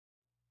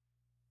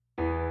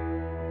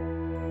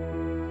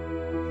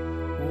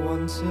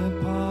Once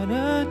upon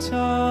a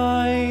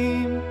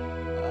time,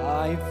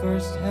 I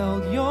first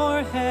held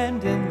your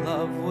hand and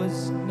love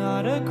was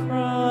not a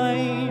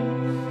crime.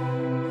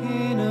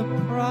 In a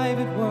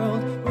private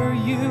world where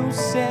you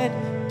said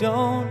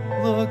don't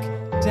look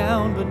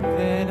down, but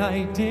then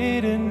I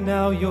did and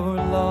now you're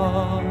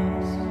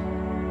lost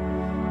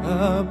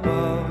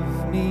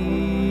above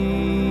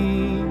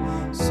me.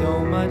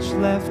 So much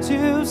left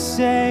to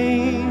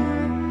say,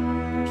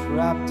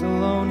 trapped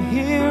alone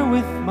here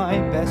with my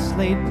best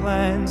laid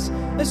plans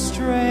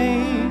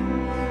astray.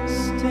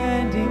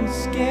 Standing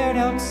scared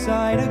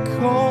outside a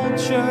cold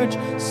church,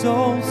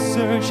 soul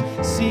search,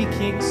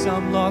 seeking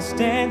some lost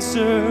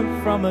answer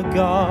from a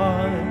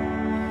God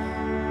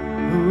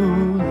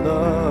who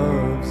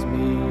loves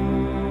me.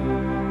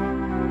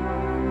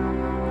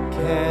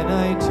 Can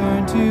I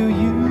turn to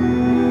you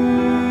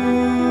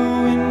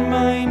in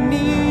my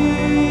need?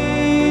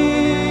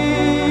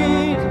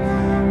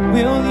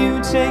 Will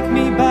you take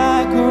me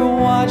back or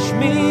watch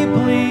me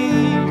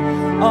bleed?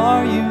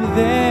 Are you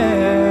there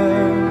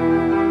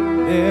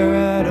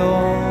at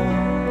all?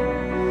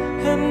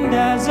 And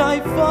as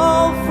I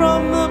fall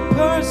from the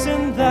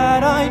person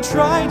that I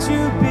try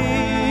to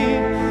be,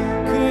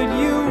 could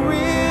you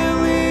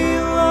really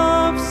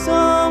love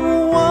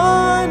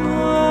someone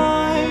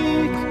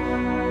like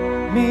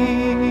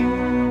me?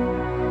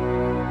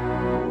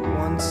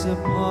 Once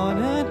upon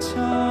a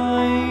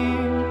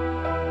time,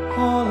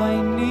 all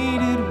I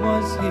needed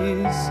was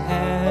his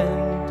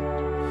hand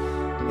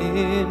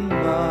in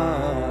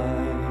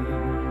mine,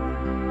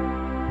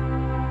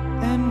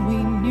 and we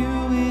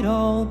knew it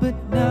all, but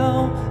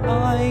now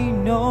I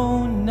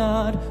know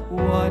not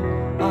what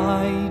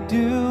I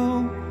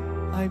do.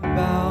 I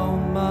bow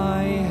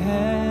my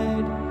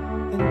head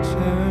and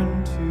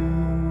turn to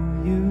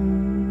you.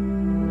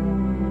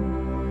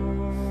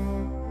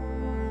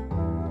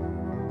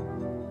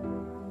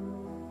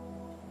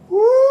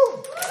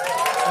 Woo!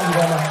 Thank you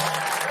very much.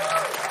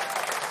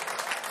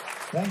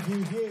 Thank you,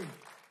 Hugh.